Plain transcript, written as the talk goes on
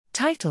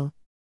Title: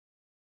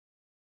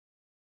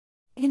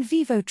 In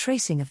vivo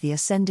tracing of the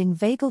ascending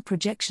vagal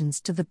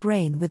projections to the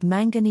brain with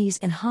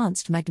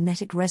manganese-enhanced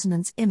magnetic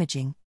resonance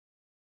imaging.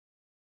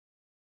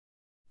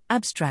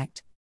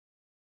 Abstract: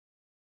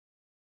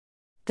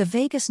 The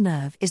vagus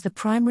nerve is the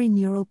primary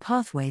neural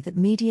pathway that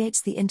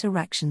mediates the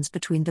interactions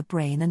between the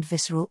brain and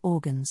visceral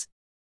organs.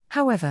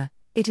 However,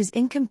 it is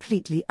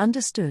incompletely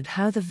understood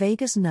how the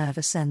vagus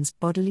nerve sends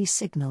bodily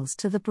signals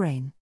to the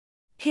brain.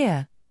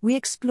 Here, we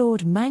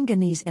explored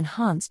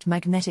manganese-enhanced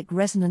magnetic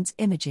resonance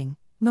imaging,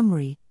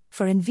 MMRI,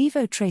 for in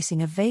vivo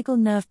tracing of vagal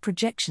nerve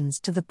projections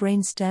to the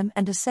brainstem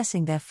and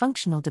assessing their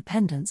functional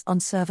dependence on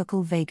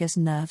cervical vagus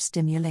nerve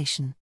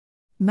stimulation.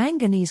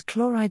 Manganese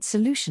chloride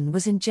solution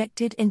was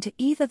injected into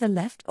either the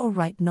left or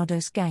right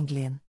nodose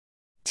ganglion.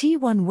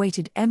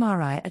 T1-weighted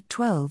MRI at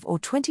 12 or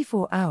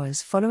 24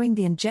 hours following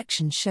the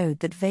injection showed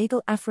that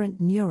vagal afferent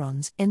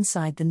neurons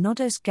inside the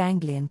nodose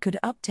ganglion could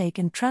uptake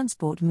and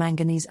transport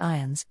manganese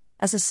ions,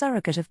 as a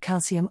surrogate of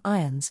calcium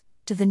ions,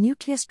 to the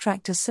nucleus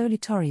tractus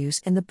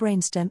solitorius in the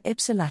brainstem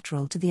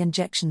ipsilateral to the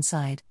injection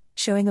side,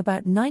 showing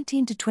about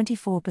 19 to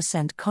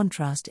 24%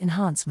 contrast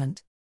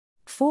enhancement.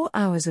 4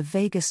 hours of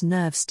vagus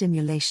nerve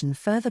stimulation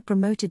further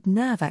promoted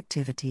nerve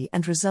activity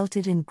and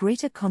resulted in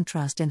greater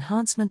contrast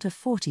enhancement of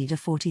 40 to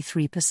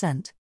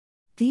 43%.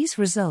 These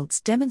results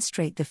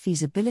demonstrate the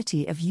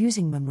feasibility of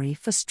using MMRI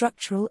for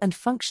structural and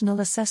functional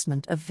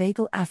assessment of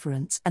vagal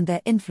afferents and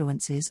their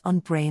influences on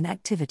brain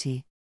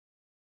activity.